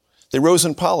 1980s. They rose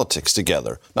in politics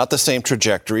together, not the same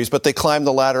trajectories, but they climbed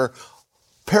the ladder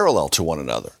parallel to one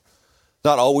another.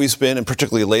 Not always been, and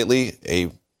particularly lately,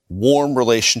 a warm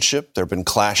relationship. There have been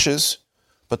clashes,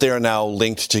 but they are now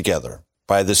linked together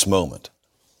by this moment.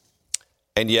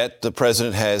 And yet the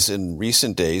president has in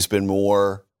recent days been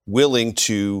more willing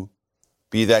to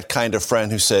be that kind of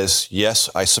friend who says, yes,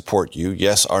 I support you.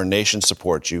 Yes, our nation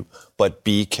supports you, but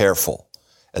be careful.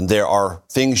 And there are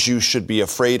things you should be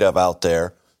afraid of out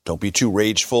there. Don't be too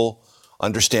rageful.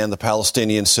 Understand the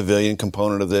Palestinian civilian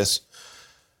component of this.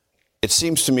 It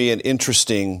seems to me an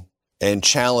interesting and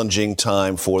challenging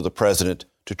time for the president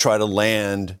to try to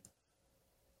land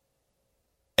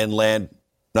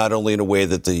not only in a way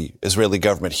that the Israeli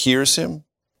government hears him,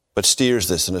 but steers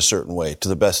this in a certain way to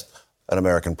the best an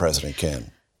American president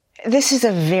can? This is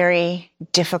a very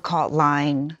difficult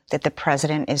line that the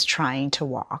president is trying to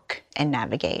walk and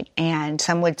navigate. And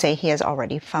some would say he has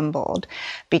already fumbled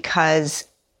because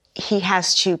he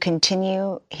has to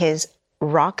continue his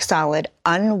rock solid,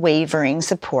 unwavering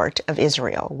support of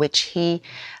Israel, which he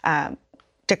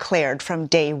declared from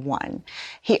day one.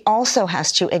 He also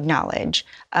has to acknowledge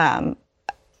a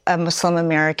Muslim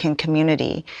American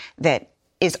community that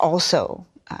is also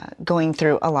going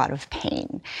through a lot of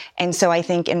pain. And so I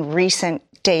think in recent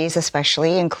days,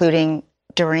 especially, including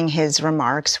during his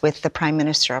remarks with the Prime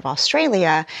Minister of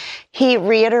Australia, he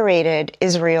reiterated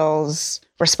Israel's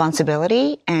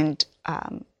responsibility and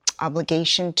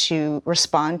obligation to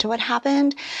respond to what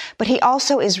happened. But he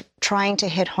also is trying to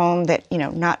hit home that,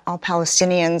 not all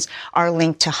Palestinians are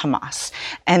linked to Hamas,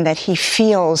 and that he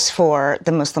feels for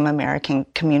the Muslim American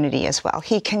community as well.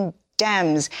 He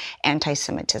condemns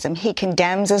anti-Semitism. He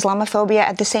condemns Islamophobia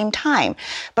at the same time.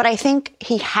 But I think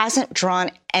he hasn't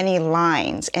drawn any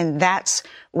lines, and that's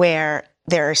where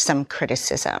there is some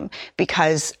criticism,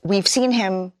 because we've seen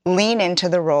him lean into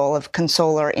the role of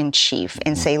consoler-in-chief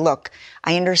and say, look,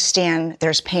 I understand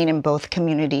there's pain in both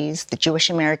communities, the Jewish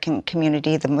American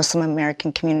community, the Muslim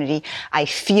American community. I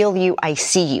feel you, I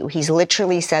see you. He's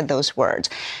literally said those words.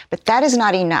 But that is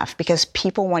not enough, because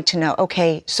people want to know,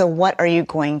 okay, so what are you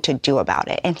going to do about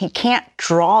it? And he can't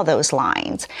draw those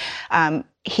lines.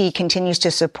 He continues to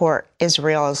support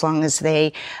Israel as long as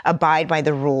they abide by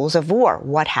the rules of war.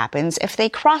 What happens if they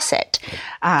cross it?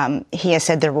 He has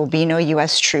said there will be no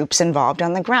U.S. troops involved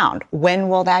on the ground. When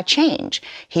will that change?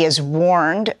 He has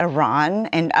warned Iran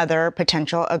and other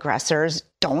potential aggressors,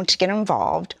 don't get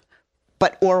involved.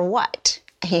 But or what?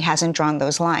 He hasn't drawn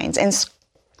those lines. And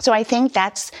so I think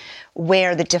that's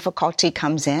where the difficulty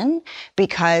comes in,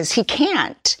 because he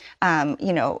can't,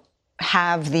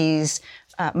 have these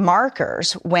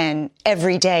markers when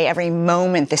every day, every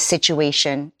moment, the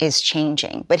situation is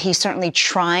changing. But he's certainly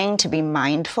trying to be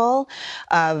mindful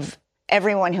of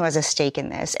everyone who has a stake in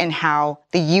this and how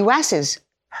the U.S. is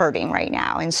hurting right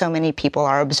now. And so many people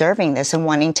are observing this and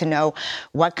wanting to know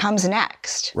what comes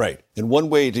next. Right. And one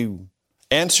way to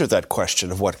answer that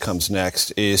question of what comes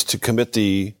next is to commit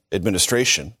the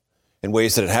administration in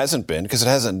ways that it hasn't been, because it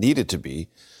hasn't needed to be,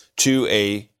 to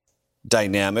a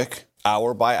dynamic,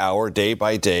 hour by hour, day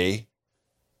by day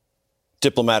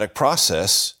diplomatic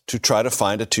process to try to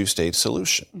find a two-state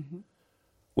solution,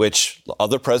 which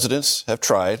other presidents have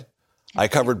tried. I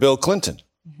covered Bill Clinton,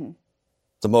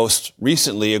 the most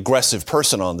recently aggressive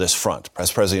person on this front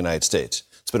as President of the United States.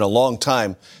 It's been a long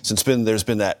time since there's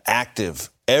been that active,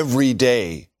 every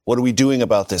day, what are we doing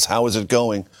about this? How is it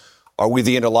going? Are we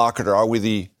the interlocutor? Are we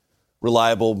the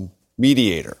reliable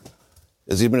mediator?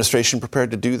 Is the administration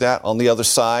prepared to do that on the other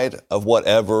side of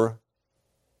whatever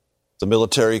the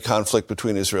military conflict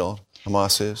between Israel and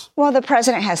Hamas is? Well, the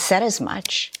president has said as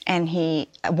much, and he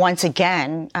once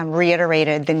again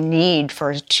reiterated the need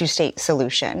for a two-state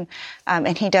solution,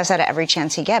 and he does that at every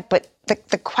chance he gets. But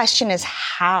the question is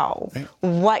how? Right.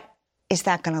 What is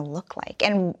that going to look like?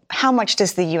 And how much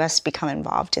does the U.S. become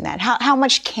involved in that? How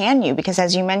much can you? Because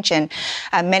as you mentioned,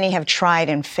 many have tried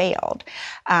and failed.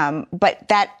 But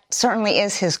that certainly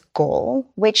is his goal,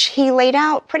 which he laid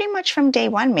out pretty much from day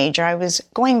one, Major. I was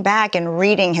going back and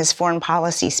reading his foreign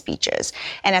policy speeches.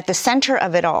 And at the center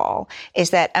of it all is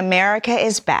that America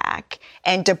is back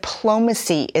and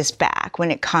diplomacy is back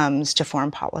when it comes to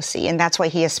foreign policy. And that's why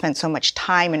he has spent so much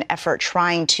time and effort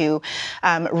trying to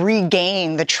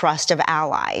regain the trust of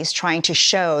allies, trying to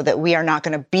show that we are not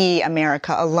going to be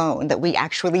America alone, that we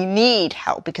actually need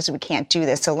help because we can't do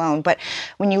this alone. But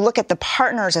when you look at the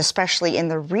partners, especially in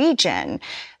the region,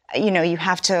 you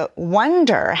have to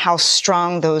wonder how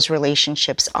strong those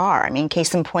relationships are. I mean,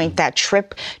 case in point, that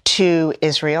trip to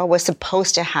Israel was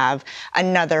supposed to have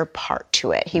another part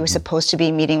to it. He was supposed to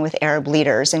be meeting with Arab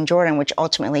leaders in Jordan, which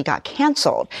ultimately got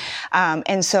canceled.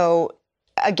 And so,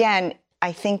 again,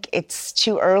 I think it's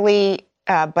too early.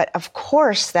 But of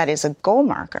course, that is a goal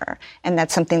marker, and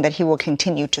that's something that he will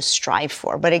continue to strive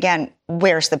for. But again,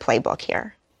 where's the playbook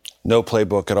here? No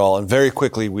playbook at all. And very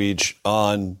quickly, Weege,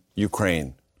 on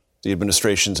Ukraine, the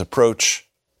administration's approach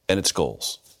and its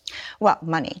goals. Well,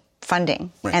 money.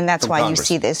 funding. Right. And that's From why Congress. you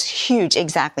see this huge,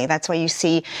 exactly. That's why you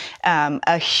see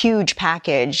a huge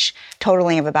package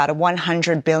totaling of about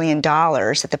 $100 billion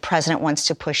that the president wants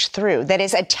to push through that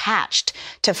is attached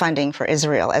to funding for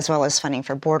Israel, as well as funding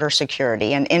for border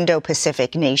security and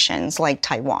Indo-Pacific nations like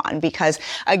Taiwan. Because,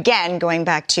 again, going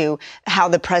back to how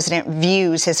the president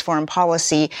views his foreign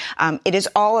policy, it is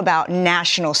all about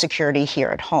national security here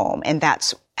at home. And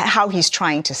that's how he's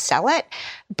trying to sell it.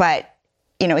 But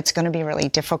it's going to be really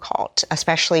difficult,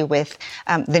 especially with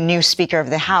the new Speaker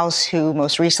of the House, who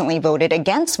most recently voted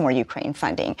against more Ukraine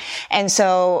funding. And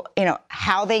so,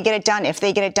 how they get it done, if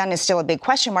they get it done, is still a big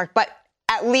question mark. But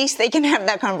at least they can have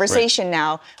that conversation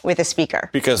now with a speaker.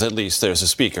 Because at least there's a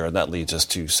speaker, and that leads us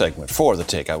to segment 4 of the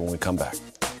Takeout when we come back.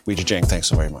 Weijia Jiang, thanks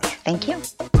so very much. Thank you.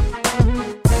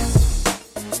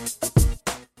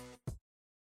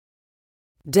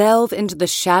 Delve into the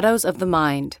shadows of the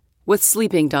mind with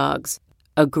Sleeping Dogs,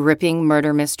 a gripping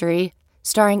murder mystery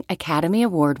starring Academy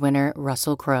Award winner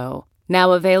Russell Crowe.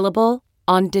 Now available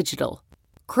on digital.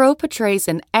 Crowe portrays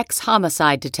an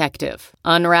ex-homicide detective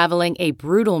unraveling a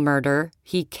brutal murder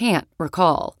he can't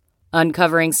recall.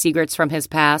 Uncovering secrets from his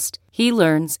past, he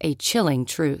learns a chilling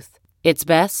truth. It's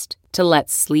best to let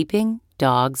sleeping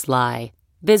dogs lie.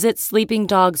 Visit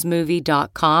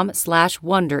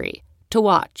sleepingdogsmovie.com/Wondery to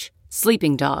watch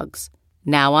Sleeping Dogs,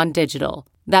 now on digital.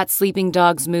 That's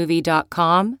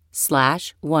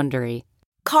sleepingdogsmovie.com/Wondery.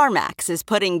 CarMax is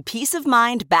putting peace of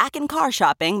mind back in car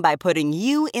shopping by putting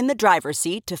you in the driver's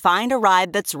seat to find a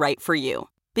ride that's right for you.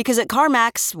 Because at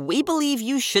CarMax, we believe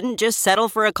you shouldn't just settle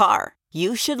for a car.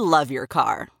 You should love your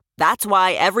car. That's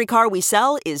why every car we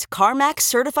sell is CarMax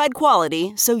certified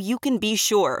quality, so you can be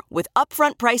sure with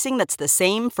upfront pricing that's the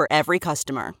same for every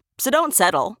customer. So don't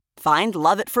settle. Find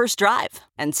love at first drive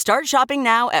and start shopping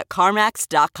now at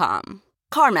CarMax.com.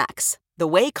 CarMax, the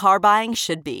way car buying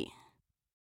should be.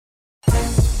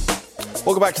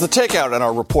 Welcome back to the Takeout and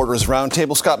our Reporters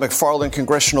Roundtable. Scott MacFarlane,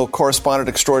 congressional correspondent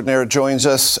extraordinaire, joins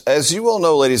us. As you all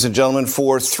know, ladies and gentlemen,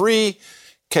 for 3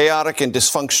 chaotic and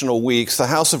dysfunctional weeks, the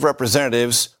House of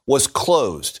Representatives was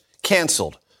closed,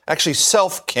 canceled, actually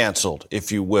self-canceled,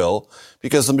 if you will,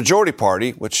 because the majority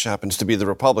party, which happens to be the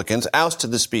Republicans,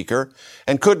 ousted the Speaker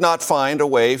and could not find a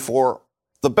way for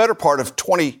the better part of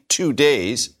 22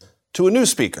 days to a new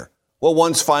Speaker. Well,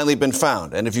 one's finally been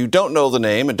found. And if you don't know the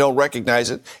name and don't recognize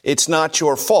it, it's not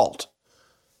your fault.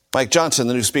 Mike Johnson,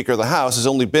 the new Speaker of the House, has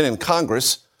only been in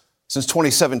Congress since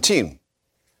 2017.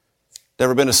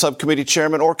 Never been a subcommittee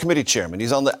chairman or committee chairman.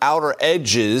 He's on the outer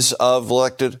edges of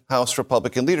elected House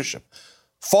Republican leadership.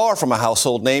 Far from a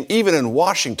household name, even in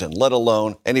Washington, let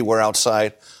alone anywhere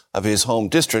outside of his home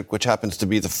district, which happens to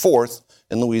be the 4th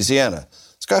in Louisiana.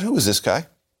 Scott, who is this guy?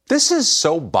 This is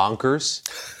so bonkers.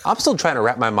 I'm still trying to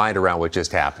wrap my mind around what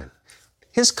just happened.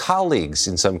 His colleagues,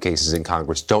 in some cases in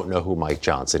Congress, don't know who Mike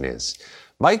Johnson is.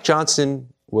 Mike Johnson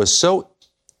was so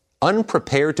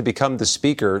unprepared to become the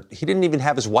Speaker, he didn't even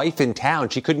have his wife in town.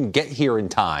 She couldn't get here in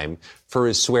time for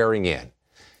his swearing in.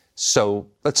 So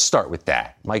let's start with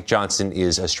that. Mike Johnson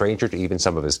is a stranger to even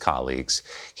some of his colleagues.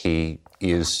 He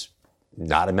is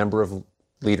not a member of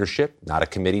leadership, not a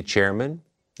committee chairman,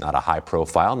 not a high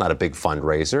profile, not a big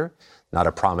fundraiser, not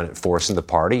a prominent force in the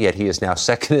party, yet he is now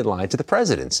second in line to the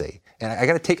presidency. And I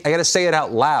got to say it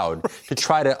out loud to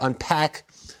try to unpack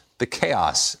the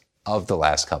chaos of the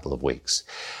last couple of weeks.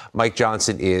 Mike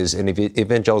Johnson is an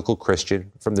evangelical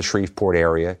Christian from the Shreveport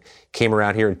area, came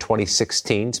around here in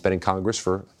 2016, has been in Congress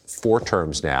for 4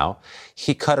 terms now.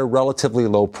 He cut a relatively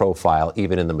low profile,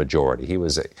 even in the majority. He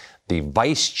was the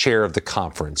vice chair of the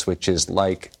conference, which is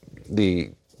like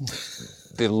the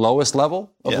lowest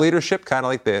level of leadership, kind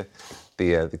of like the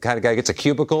kind of guy who gets a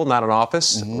cubicle, not an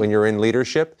office, when you're in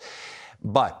leadership.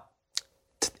 But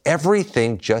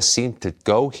everything just seemed to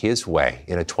go his way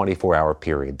in a 24-hour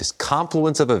period. This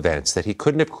confluence of events that he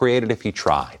couldn't have created if he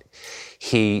tried.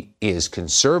 He is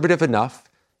conservative enough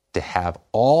to have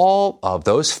all of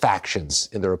those factions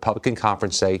in the Republican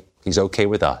conference say he's okay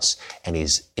with us. And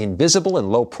he's invisible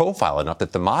and low profile enough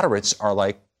that the moderates are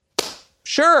like,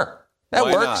 sure. That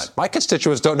Why works. not? My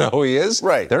constituents don't know who he is.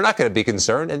 Right. They're not going to be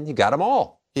concerned, and you got them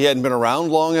all. He hadn't been around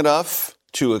long enough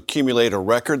to accumulate a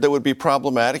record that would be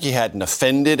problematic. He hadn't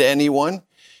offended anyone.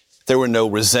 There were no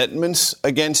resentments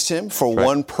against him for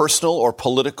one personal or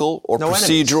political or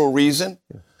procedural reason.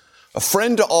 A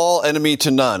friend to all, enemy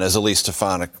to none, as Elise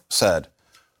Stefanik said.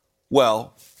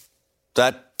 Well,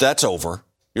 that's over.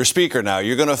 You're Speaker now.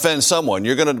 You're going to offend someone.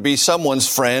 You're going to be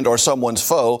someone's friend or someone's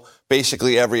foe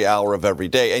basically every hour of every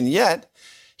day. And yet,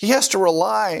 he has to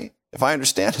rely, if I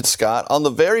understand it, Scott, on the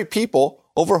very people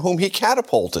over whom he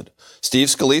catapulted. Steve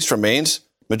Scalise remains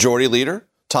Majority Leader.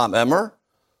 Tom Emmer,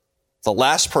 The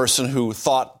last person who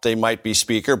thought they might be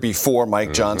speaker before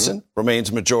Mike Johnson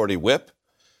remains majority whip.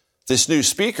 This new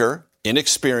speaker,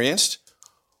 inexperienced,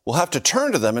 will have to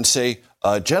turn to them and say,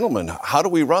 gentlemen, how do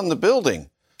we run the building?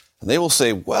 And they will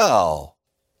say, well,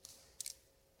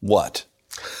 what?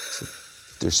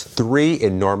 There's 3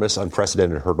 enormous,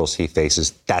 unprecedented hurdles he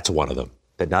faces. That's one of them.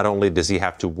 That not only does he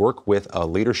have to work with a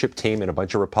leadership team and a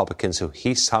bunch of Republicans who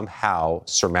he somehow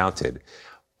surmounted,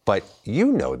 but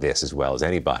you know this as well as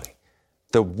anybody.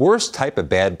 The worst type of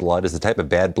bad blood is the type of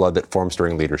bad blood that forms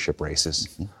during leadership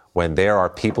races, when there are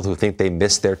people who think they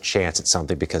missed their chance at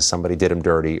something because somebody did them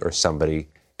dirty or somebody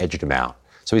edged them out.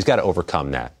 So he's got to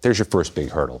overcome that. There's your first big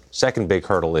hurdle. Second big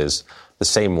hurdle is the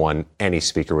same one any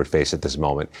speaker would face at this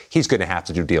moment. He's going to have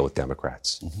to deal with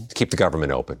Democrats to keep the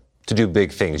government open, to do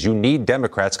big things. You need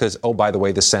Democrats because, oh, by the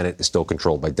way, the Senate is still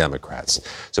controlled by Democrats.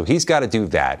 So he's got to do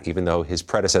that, even though his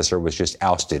predecessor was just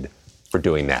ousted for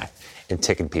doing that and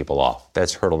ticking people off.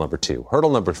 That's hurdle number 2.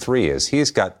 Hurdle number 3 is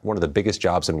he's got one of the biggest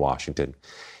jobs in Washington.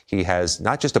 He has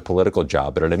not just a political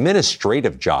job, but an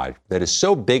administrative job that is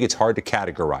so big it's hard to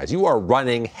categorize. You are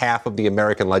running half of the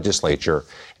American legislature,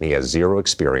 and he has 0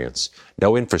 experience,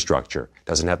 no infrastructure,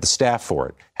 doesn't have the staff for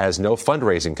it, has no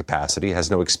fundraising capacity,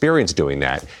 has no experience doing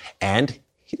that, and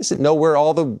he doesn't know where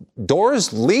all the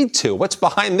doors lead to. What's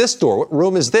behind this door? What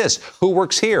room is this? Who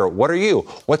works here? What are you?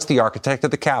 What's the architect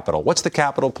of the Capitol? What's the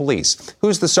Capitol Police?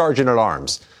 Who's the sergeant at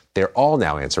arms? They're all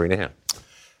now answering to him.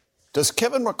 Does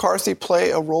Kevin McCarthy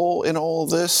play a role in all of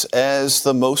this as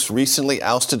the most recently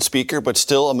ousted speaker, but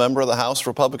still a member of the House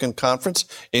Republican Conference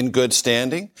in good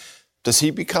standing? Does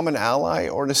he become an ally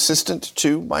or an assistant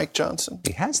to Mike Johnson?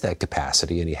 He has that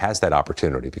capacity and he has that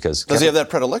opportunity because... Does he have that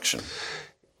predilection?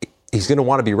 He's going to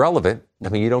want to be relevant. I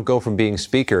mean, you don't go from being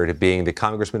speaker to being the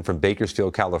congressman from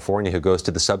Bakersfield, California, who goes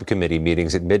to the subcommittee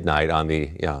meetings at midnight on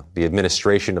the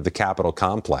administration of the Capitol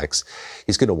complex.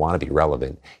 He's going to want to be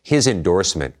relevant. His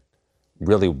endorsement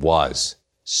really was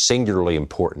singularly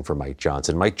important for Mike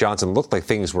Johnson. Mike Johnson looked like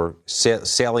things were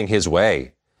sailing his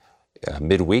way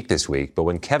midweek this week. But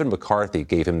when Kevin McCarthy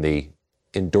gave him the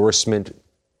endorsement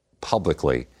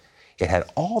publicly, it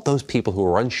had all those people who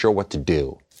were unsure what to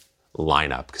do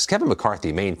line up. Because Kevin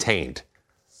McCarthy maintained,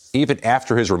 even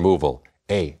after his removal,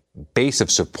 a base of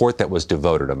support that was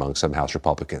devoted among some House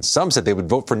Republicans. Some said they would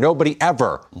vote for nobody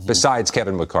ever besides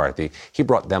Kevin McCarthy. He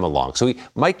brought them along. So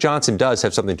Mike Johnson does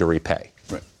have something to repay.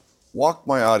 Right. Walk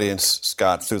my audience,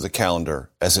 Scott, through the calendar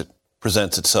as it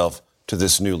presents itself to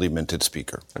this newly minted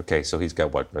speaker. Okay, so he's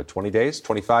got, 20 days,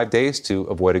 25 days to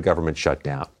avoid a government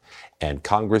shutdown. And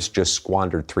Congress just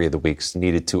squandered 3 of the weeks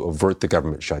needed to avert the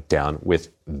government shutdown with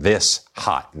this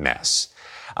hot mess.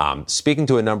 Speaking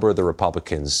to a number of the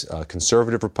Republicans,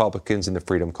 conservative Republicans in the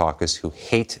Freedom Caucus who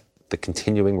hate the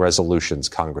continuing resolutions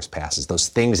Congress passes, those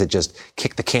things that just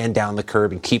kick the can down the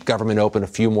curb and keep government open a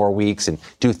few more weeks and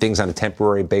do things on a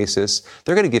temporary basis,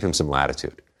 they're going to give him some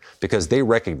latitude because they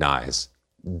recognize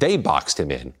they boxed him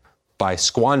in by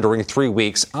squandering 3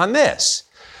 weeks on this.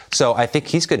 So I think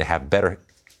he's going to have better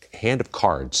hand of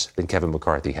cards than Kevin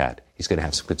McCarthy had. He's going to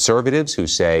have some conservatives who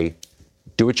say,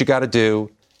 do what you got to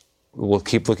do. We'll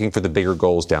keep looking for the bigger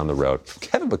goals down the road.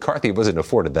 Kevin McCarthy wasn't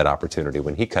afforded that opportunity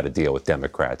when he cut a deal with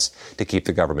Democrats to keep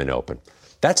the government open.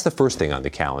 That's the first thing on the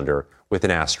calendar with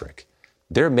an asterisk.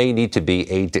 There may need to be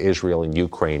aid to Israel and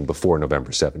Ukraine before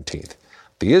November 17th.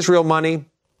 The Israel money,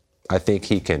 I think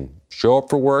he can show up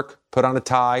for work, put on a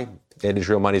tie, and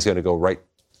Israel money is going to go right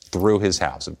through his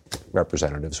House of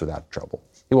Representatives without trouble.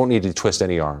 He won't need to twist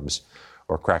any arms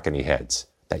or crack any heads.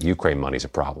 That Ukraine money's a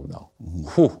problem, though.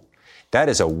 Whew. That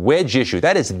is a wedge issue.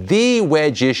 That is the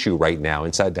wedge issue right now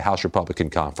inside the House Republican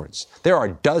Conference. There are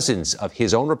dozens of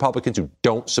his own Republicans who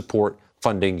don't support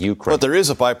funding Ukraine. But there is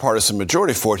a bipartisan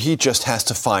majority for it. He just has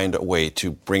to find a way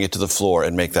to bring it to the floor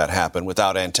and make that happen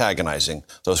without antagonizing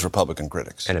those Republican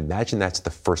critics. And imagine that's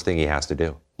the first thing he has to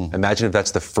do. Imagine if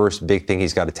that's the first big thing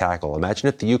he's got to tackle. Imagine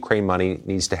if the Ukraine money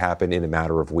needs to happen in a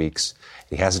matter of weeks.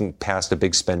 He hasn't passed a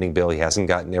big spending bill. He hasn't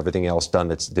gotten everything else done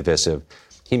that's divisive.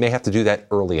 He may have to do that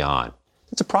early on.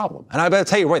 It's a problem. And I got to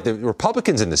tell you, right, the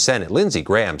Republicans in the Senate, Lindsey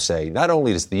Graham, say not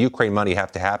only does the Ukraine money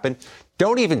have to happen,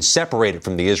 don't even separate it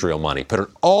from the Israel money. Put it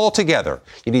all together.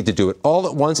 You need to do it all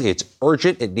at once. It's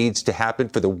urgent. It needs to happen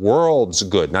for the world's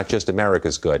good, not just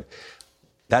America's good.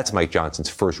 That's Mike Johnson's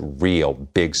first real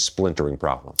big splintering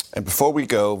problem. And before we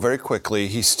go, very quickly,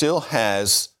 he still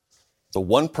has the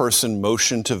one-person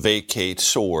motion to vacate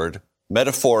sword,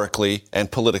 metaphorically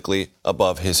and politically,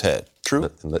 above his head.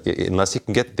 True? Unless he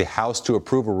can get the House to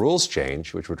approve a rules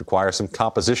change, which would require some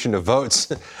composition of votes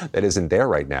that isn't there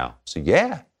right now. So,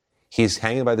 yeah, He's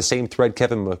hanging by the same thread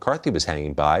Kevin McCarthy was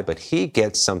hanging by, but he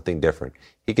gets something different.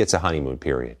 He gets a honeymoon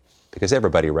period because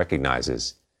everybody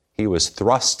recognizes he was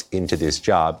thrust into this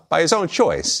job by his own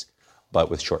choice, but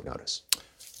with short notice.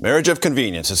 Marriage of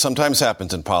convenience. It sometimes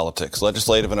happens in politics,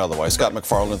 legislative and otherwise. Scott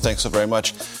McFarland, thanks so very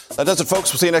much. That does it,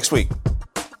 folks. We'll see you next week.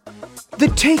 The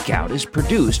Takeout is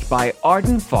produced by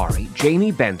Arden Farhi,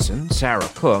 Jamie Benson, Sarah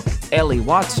Cook, Ellie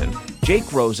Watson,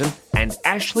 Jake Rosen, and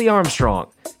Ashley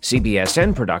Armstrong.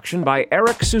 CBSN production by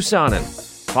Eric Susanen.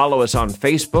 Follow us on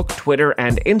Facebook, Twitter,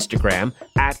 and Instagram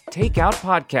at Takeout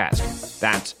Podcast.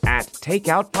 That's at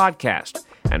Takeout Podcast.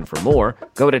 And for more,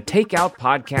 go to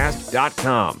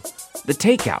takeoutpodcast.com. The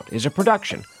Takeout is a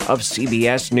production of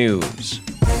CBS News.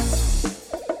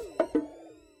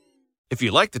 If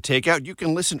you like The Takeout, you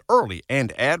can listen early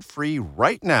and ad-free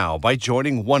right now by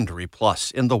joining Wondery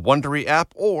Plus in the Wondery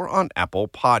app or on Apple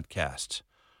Podcasts.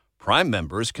 Prime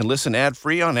members can listen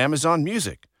ad-free on Amazon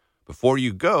Music. Before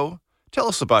you go, tell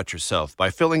us about yourself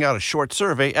by filling out a short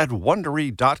survey at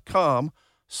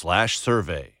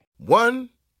Wondery.com/survey. 1,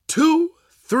 2,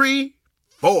 3,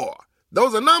 4.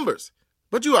 Those are numbers.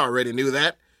 But you already knew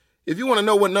that. If you want to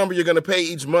know what number you're going to pay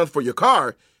each month for your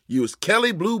car, use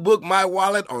Kelley Blue Book My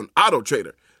Wallet on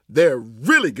AutoTrader. They're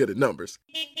really good at numbers.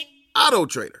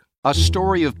 AutoTrader. A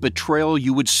story of betrayal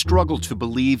you would struggle to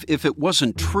believe if it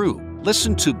wasn't true.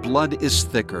 Listen to Blood is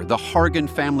Thicker, the Hargan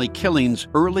family killings,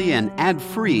 early and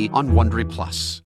ad-free on Wondery Plus.